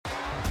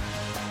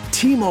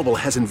T-Mobile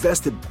has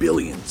invested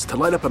billions to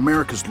light up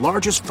America's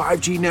largest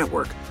 5G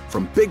network,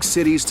 from big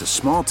cities to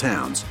small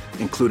towns,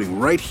 including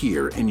right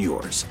here in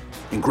yours.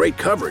 And great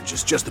coverage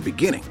is just the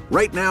beginning.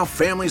 Right now,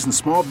 families and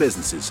small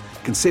businesses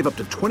can save up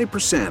to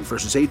 20%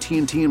 versus AT&T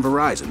and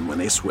Verizon when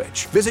they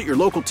switch. Visit your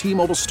local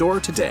T-Mobile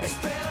store today.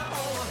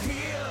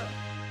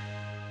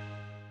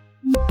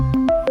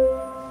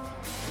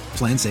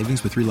 Plan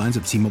savings with 3 lines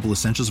of T-Mobile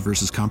Essentials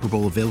versus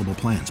comparable available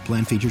plans.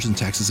 Plan features and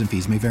taxes and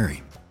fees may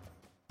vary.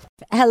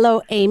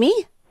 Hello, Amy.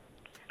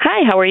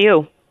 Hi, how are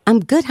you? I'm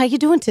good. How you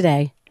doing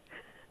today?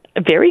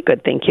 Very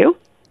good, thank you.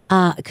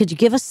 Could you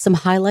give us some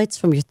highlights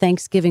from your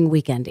Thanksgiving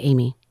weekend,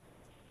 Amy?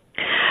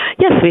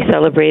 Yes, we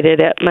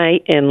celebrated at my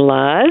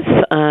in-laws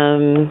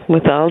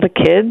with all the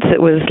kids.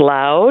 It was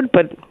loud,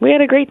 but we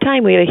had a great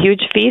time. We had a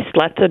huge feast,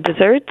 lots of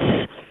desserts.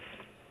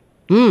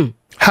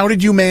 How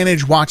did you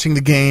manage watching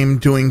the game,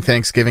 doing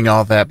Thanksgiving,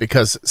 all that?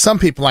 Because some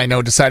people I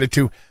know decided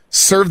to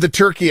serve the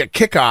turkey at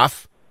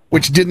kickoff,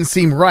 which didn't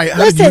seem right.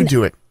 How did you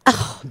do it?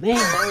 Oh,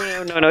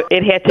 man. No.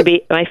 It had to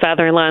be, my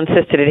father-in-law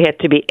insisted it had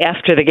to be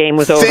after the game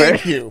was over.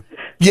 Thank you.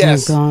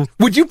 Yes. Oh,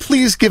 would you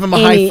please give him a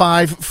Amy, high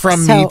five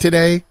from me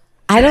today?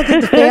 I don't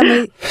think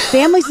the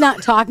family's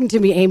not talking to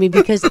me, Amy,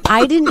 because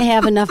I didn't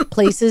have enough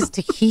places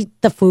to heat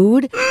the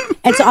food.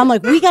 And so I'm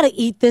like, we got to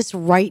eat this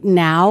right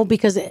now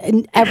because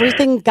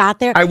everything got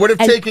there. I would have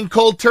taken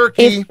cold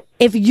turkey.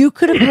 If you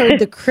could have heard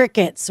the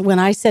crickets when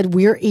I said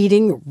we're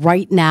eating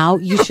right now,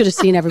 you should have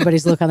seen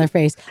everybody's look on their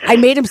face. I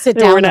made them sit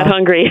down. We're not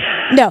hungry.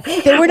 No,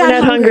 they were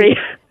not hungry.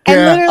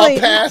 And literally, I'll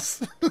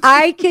pass.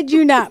 I kid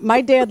you not,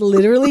 my dad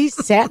literally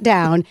sat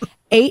down,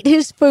 ate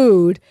his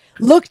food,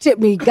 looked at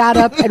me, got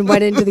up, and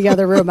went into the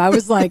other room. I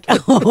was like,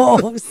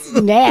 oh,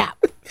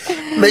 snap.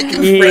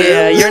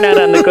 Yeah, you're not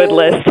on the good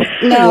list.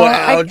 No,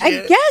 Wow,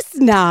 I guess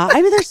not.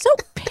 I mean, they're so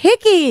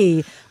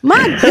picky.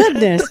 My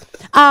goodness.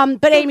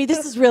 But Amy,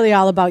 this is really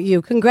all about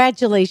you.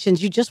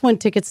 Congratulations. You just won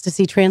tickets to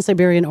see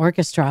Trans-Siberian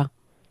Orchestra.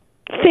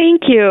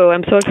 Thank you.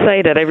 I'm so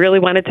excited. I really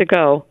wanted to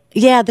go.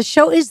 Yeah, the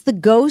show is The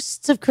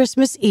Ghosts of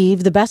Christmas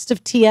Eve, the best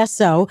of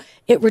TSO.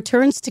 It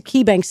returns to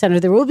KeyBank Center.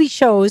 There will be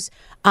shows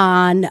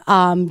on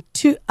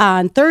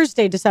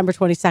Thursday, December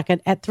 22nd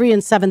at 3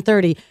 and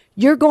 7:30.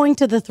 You're going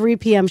to the 3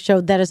 p.m.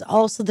 show. That is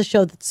also the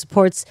show that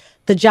supports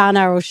the John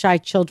R. O'Shea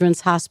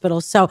Children's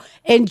Hospital. So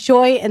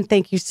enjoy, and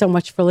thank you so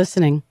much for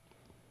listening.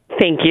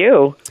 Thank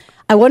you.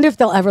 I wonder if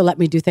they'll ever let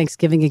me do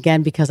Thanksgiving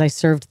again because I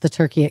served the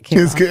turkey at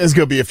kickoff. It's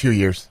going to be a few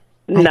years.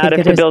 Not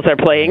if the Bills are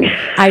playing.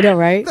 I know,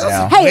 right?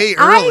 Yeah. Hey, Way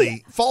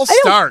early. False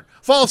start.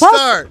 Janet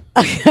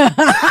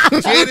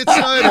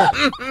Snyder.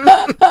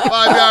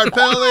 5-yard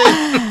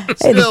penalty.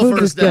 Still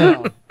first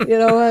down. You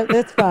know what?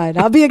 That's fine.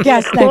 I'll be a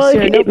guest next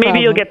year. No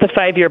Maybe you'll get the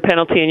 5-year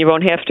penalty and you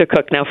won't have to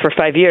cook now for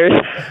 5 years.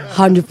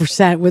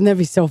 100%. Wouldn't that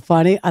be so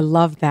funny? I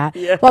love that.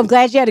 Yeah. Well, I'm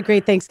glad you had a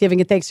great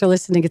Thanksgiving, and thanks for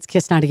listening. It's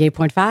Kiss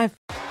 98.5.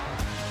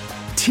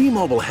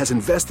 T-Mobile has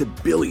invested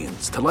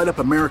billions to light up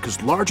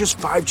America's largest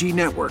 5G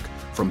network,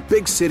 from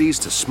big cities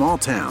to small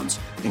towns,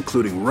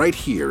 including right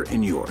here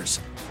in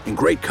yours. And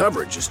great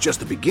coverage is just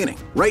the beginning.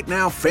 Right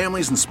now,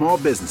 families and small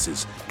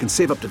businesses can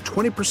save up to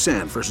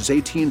 20% versus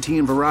AT&T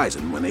and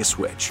Verizon when they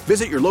switch.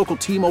 Visit your local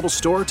T-Mobile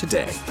store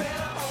today.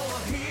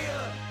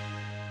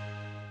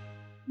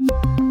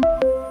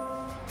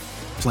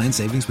 Plan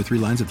savings with 3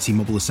 lines of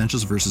T-Mobile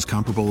Essentials versus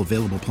comparable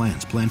available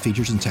plans. Plan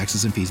features and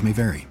taxes and fees may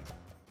vary.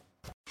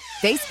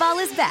 Baseball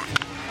is back,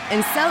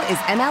 and so is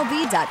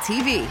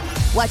MLB.tv.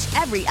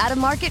 Watch every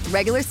out-of-market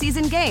regular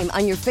season game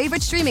on your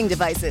favorite streaming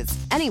devices,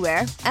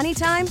 anywhere,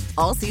 anytime,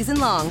 all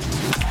season long.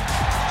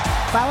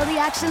 Follow the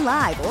action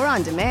live or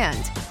on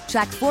demand.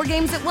 Track 4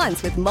 games at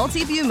once with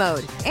multi-view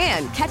mode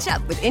and catch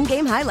up with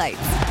in-game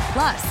highlights.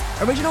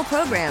 Plus, original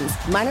programs,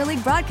 minor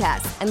league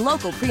broadcasts, and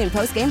local pre- and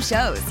post-game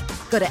shows.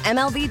 Go to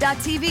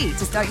MLB.tv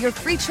to start your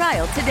free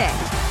trial today.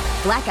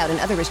 Blackout and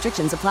other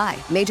restrictions apply.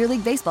 Major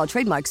League Baseball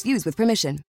trademarks used with permission.